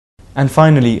And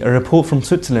finally, a report from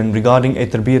Switzerland regarding a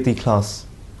Tarbiyyati class.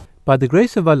 By the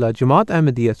grace of Allah, Jamaat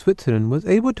Ahmadiyya Switzerland was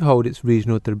able to hold its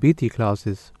regional Tarbiyyati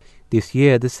classes. This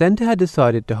year, the centre had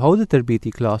decided to hold the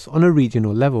Tarbiyyati class on a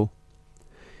regional level.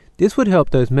 This would help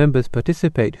those members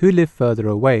participate who live further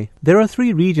away. There are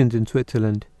 3 regions in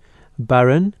Switzerland: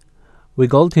 Baren,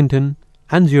 Wigoltinton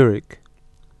and Zurich.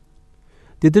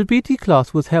 The Tarbiyyati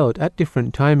class was held at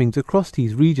different timings across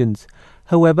these regions,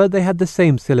 however they had the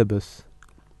same syllabus.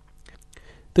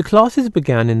 The classes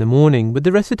began in the morning with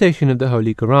the recitation of the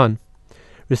Holy Quran.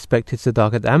 Respected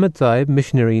Sadaqat Ahmad Sahib,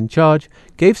 missionary in charge,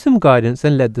 gave some guidance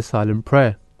and led the silent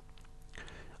prayer.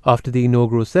 After the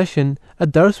inaugural session, a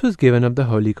dars was given of the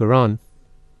Holy Quran.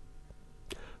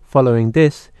 Following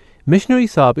this, missionary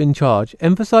Sahib in charge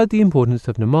emphasized the importance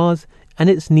of namaz and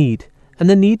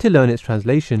the need to learn its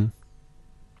translation.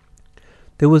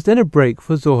 There was then a break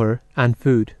for Zohar and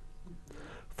food.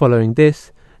 Following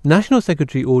this, National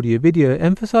Secretary Audio Video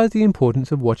emphasized the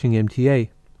importance of watching MTA.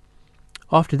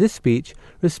 After this speech,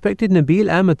 respected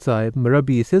Nabil Ahmad Sahib,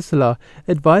 Murabbi Silsila,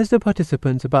 advised the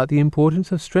participants about the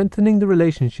importance of strengthening the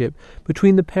relationship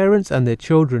between the parents and their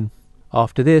children.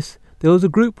 After this, there was a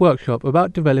group workshop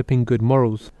about developing good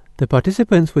morals. The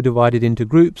participants were divided into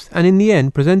groups and in the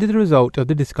end presented the result of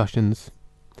the discussions.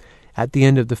 At the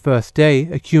end of the first day,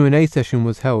 a Q&A session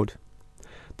was held.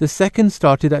 The second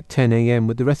started at 10 a.m.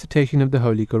 with the recitation of the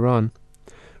Holy Quran.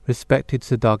 Respected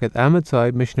Sadaqat Ahmad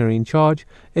Sahib, missionary in charge,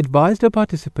 advised the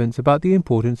participants about the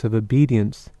importance of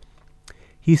obedience.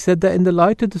 He said that in the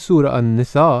light of the Surah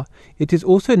An-Nisa, it is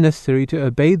also necessary to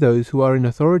obey those who are in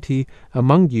authority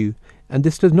among you, and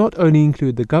this does not only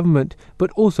include the government but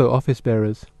also office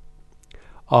bearers.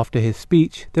 After his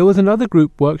speech, there was another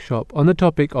group workshop on the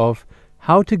topic of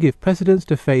how to give precedence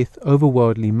to faith over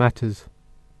worldly matters.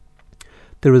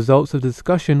 The results of the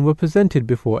discussion were presented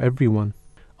before everyone.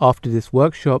 After this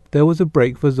workshop, there was a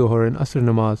break for Zohar and Asr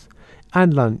namaz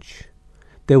and lunch.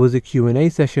 There was a Q&A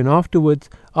session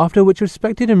afterwards, after which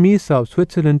respected Amir Sahib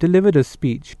Switzerland delivered a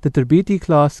speech. The Tarbiyyati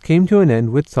class came to an end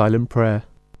with silent prayer.